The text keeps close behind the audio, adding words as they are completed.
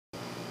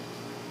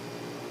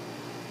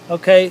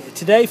Okay,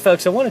 today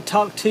folks, I want to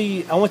talk to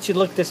you, I want you to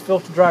look at this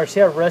filter dryer. See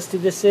how rusty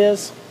this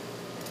is?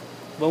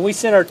 When we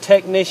send our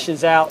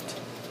technicians out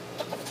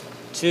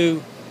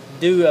to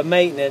do a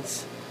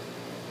maintenance,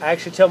 I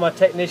actually tell my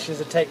technicians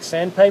to take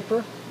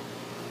sandpaper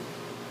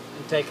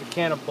and take a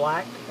can of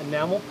black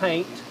enamel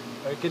paint,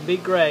 or it could be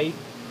gray,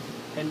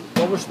 and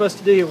what we're supposed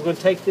to do here, we're going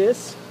to take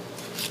this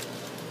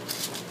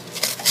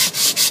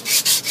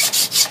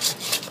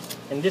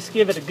and just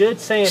give it a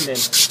good sanding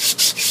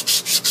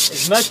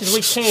as much as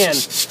we can.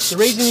 The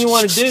reason you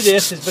want to do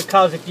this is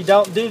because if you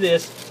don't do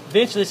this,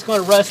 eventually it's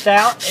going to rust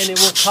out and it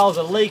will cause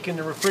a leak in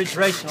the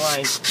refrigeration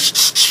line.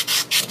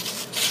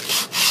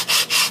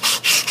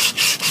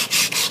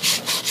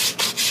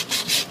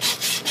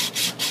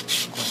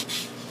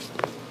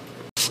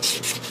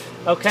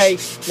 Okay,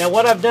 now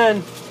what I've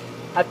done,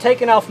 I've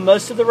taken off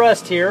most of the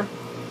rust here.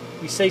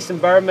 You see some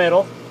bare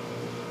metal,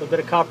 a little bit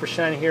of copper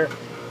shining here.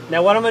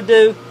 Now what I'm going to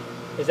do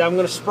is I'm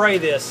going to spray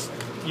this.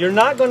 You're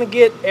not going to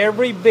get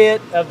every bit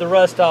of the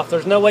rust off.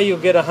 There's no way you'll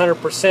get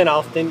 100%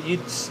 off, then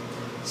you'd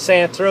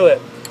sand through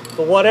it.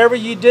 But whatever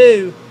you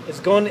do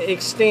is going to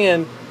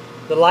extend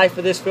the life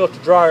of this filter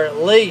dryer at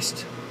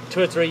least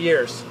 2 or 3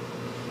 years.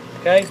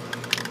 Okay?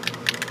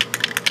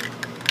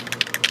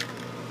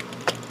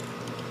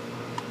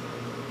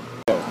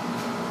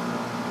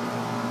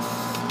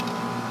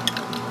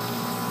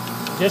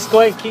 Just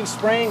go ahead and keep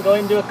spraying. Go ahead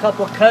and do a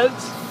couple of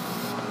coats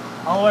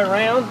all the way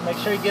around. Make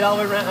sure you get all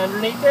the way around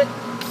underneath it.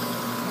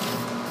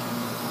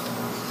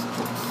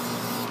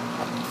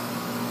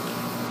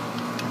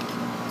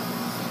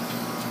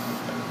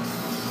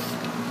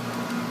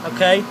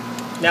 Okay,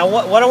 now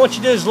what I want you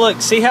to do is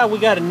look, see how we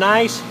got a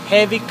nice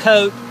heavy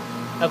coat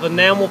of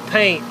enamel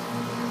paint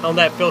on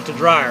that filter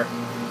dryer.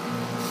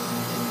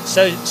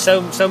 So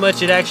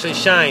much it actually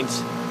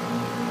shines.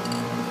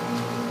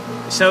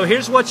 So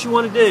here's what you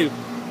want to do.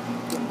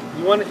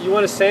 You want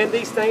to sand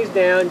these things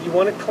down, you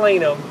want to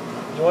clean them,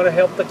 you want to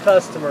help the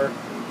customer,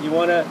 you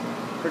want to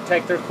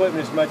protect their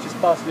equipment as much as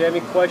possible. If you have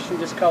any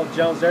questions, just call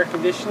Jones Air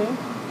Conditioning,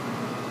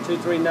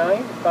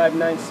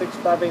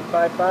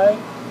 239-596-5855,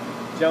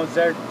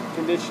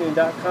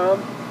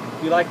 jonesairconditioning.com.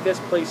 If you like this,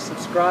 please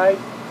subscribe,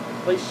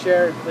 please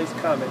share, and please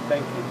comment.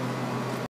 Thank you.